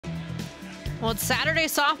Well, it's Saturday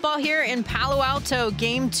softball here in Palo Alto,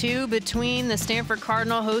 game 2 between the Stanford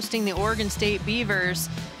Cardinal hosting the Oregon State Beavers.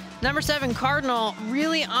 Number 7 Cardinal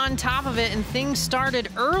really on top of it, and things started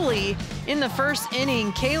early in the first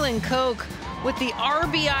inning. Caelan Koch with the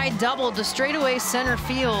RBI double to straightaway center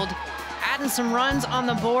field, adding some runs on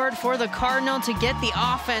the board for the Cardinal to get the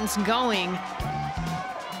offense going.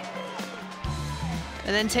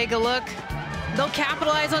 And then take a look. They'll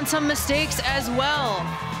capitalize on some mistakes as well.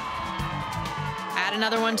 Add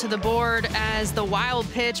another one to the board as the wild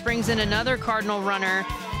pitch brings in another Cardinal runner.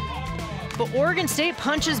 But Oregon State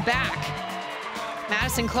punches back.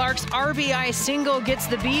 Madyson Clark's RBI single gets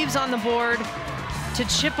the Beavs on the board to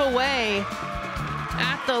chip away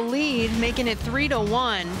at the lead, making it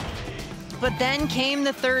 3-1. But then came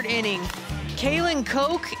the third inning. Caelan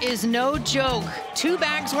Koch is no joke. 2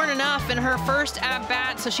 bags weren't enough in her first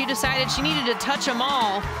at-bat, so she decided she needed to touch them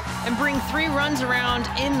all and bring 3 runs around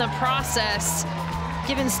in the process,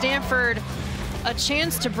 giving Stanford a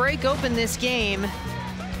chance to break open this game.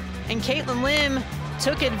 And Caitlin Lim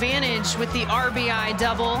took advantage with the RBI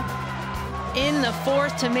double in the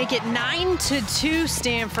 4th to make it 9-2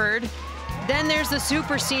 Stanford. Then there's the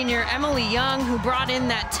super senior, Emily Young, who brought in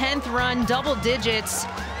that 10th run, double digits,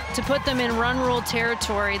 to put them in run rule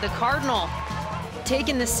territory. The Cardinal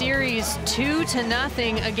taking the series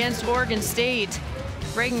 2-0 against Oregon State.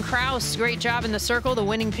 Regan Krause, great job in the circle, the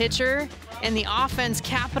winning pitcher, and the offense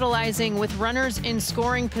capitalizing with runners in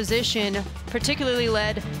scoring position, particularly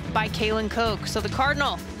led by Caelan Koch. So the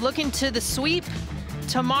Cardinal looking to the sweep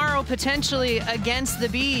tomorrow, potentially against the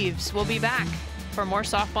Beavs. We'll be back for more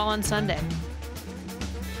softball on Sunday.